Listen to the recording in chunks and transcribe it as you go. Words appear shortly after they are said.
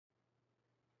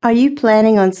Are you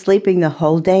planning on sleeping the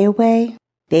whole day away?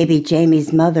 Baby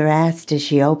Jaimie's mother asked as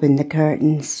she opened the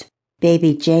curtains.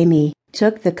 Baby Jaimie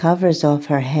took the covers off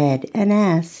her head and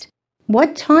asked,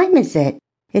 "What time is it?"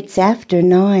 "It's after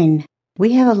 9.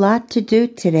 We have a lot to do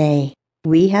today.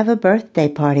 We have a birthday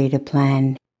party to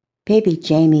plan." Baby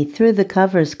Jaimie threw the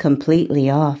covers completely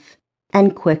off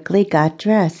and quickly got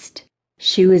dressed.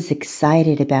 She was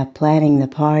excited about planning the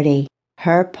party,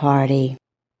 her party.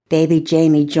 Baby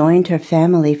Jaimie joined her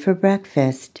family for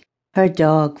breakfast. Her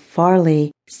dog,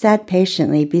 Farley, sat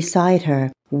patiently beside her,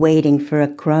 waiting for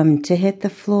a crumb to hit the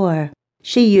floor.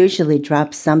 She usually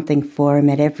dropped something for him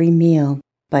at every meal,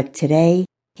 but today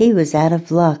he was out of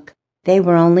luck. They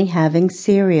were only having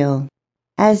cereal.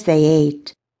 As they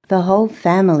ate, the whole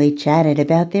family chatted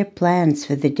about their plans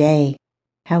for the day.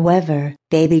 However,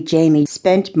 Baby Jaimie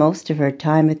spent most of her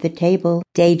time at the table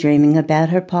daydreaming about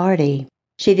her party.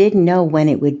 She didn't know when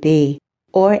it would be,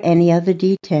 or any other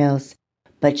details,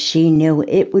 but she knew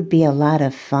it would be a lot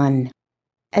of fun.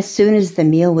 As soon as the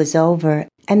meal was over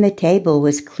and the table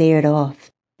was cleared off,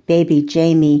 Baby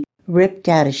Jaimie ripped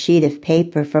out a sheet of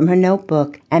paper from her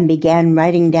notebook and began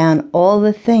writing down all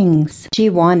the things she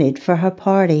wanted for her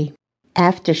party.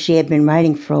 After she had been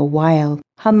writing for a while,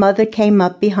 her mother came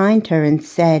up behind her and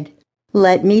said,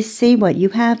 "Let me see what you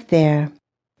have there."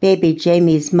 Baby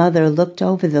Jaimie's mother looked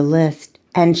over the list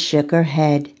and shook her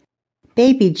head.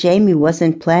 Baby Jaimie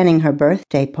wasn't planning her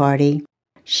birthday party.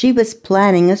 She was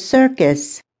planning a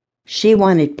circus. She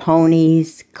wanted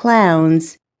ponies,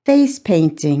 clowns, face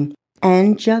painting,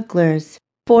 and jugglers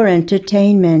for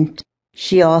entertainment.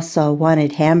 She also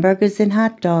wanted hamburgers and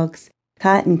hot dogs,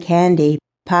 cotton candy,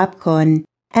 popcorn,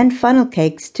 and funnel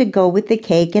cakes to go with the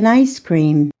cake and ice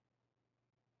cream.